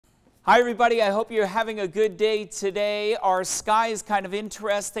Hi everybody, I hope you're having a good day today. Our sky is kind of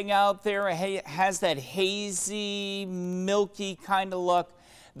interesting out there. It has that hazy, milky kind of look.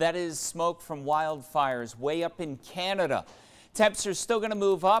 That is smoke from wildfires way up in Canada. Temps are still going to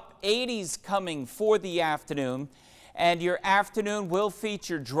move up. 80s coming for the afternoon. And your afternoon will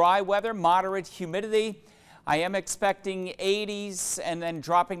feature dry weather, moderate humidity. I am expecting 80s and then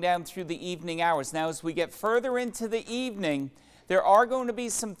dropping down through the evening hours. Now as we get further into the evening, there are going to be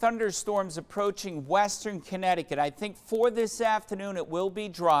some thunderstorms approaching western Connecticut. I think for this afternoon it will be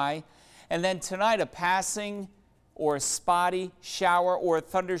dry. And then tonight a passing or a spotty shower or a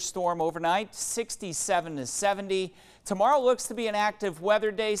thunderstorm overnight, 67 to 70. Tomorrow looks to be an active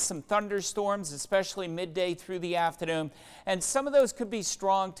weather day, some thunderstorms, especially midday through the afternoon. And some of those could be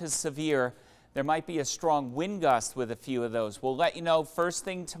strong to severe. There might be a strong wind gust with a few of those. We'll let you know first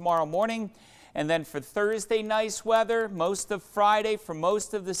thing tomorrow morning. And then for Thursday, nice weather. Most of Friday for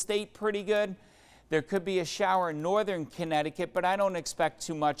most of the state, pretty good. There could be a shower in northern Connecticut, but I don't expect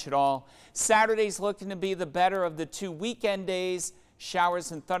too much at all. Saturday's looking to be the better of the two weekend days.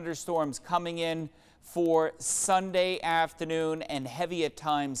 Showers and thunderstorms coming in for Sunday afternoon and heavy at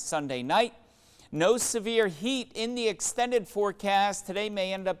times Sunday night. No severe heat in the extended forecast. Today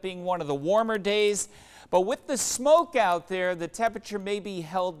may end up being one of the warmer days. But with the smoke out there, the temperature may be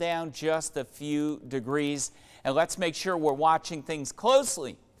held down just a few degrees. And let's make sure we're watching things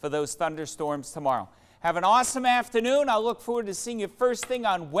closely for those thunderstorms tomorrow. Have an awesome afternoon. I'll look forward to seeing you first thing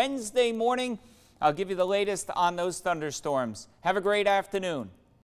on Wednesday morning. I'll give you the latest on those thunderstorms. Have a great afternoon.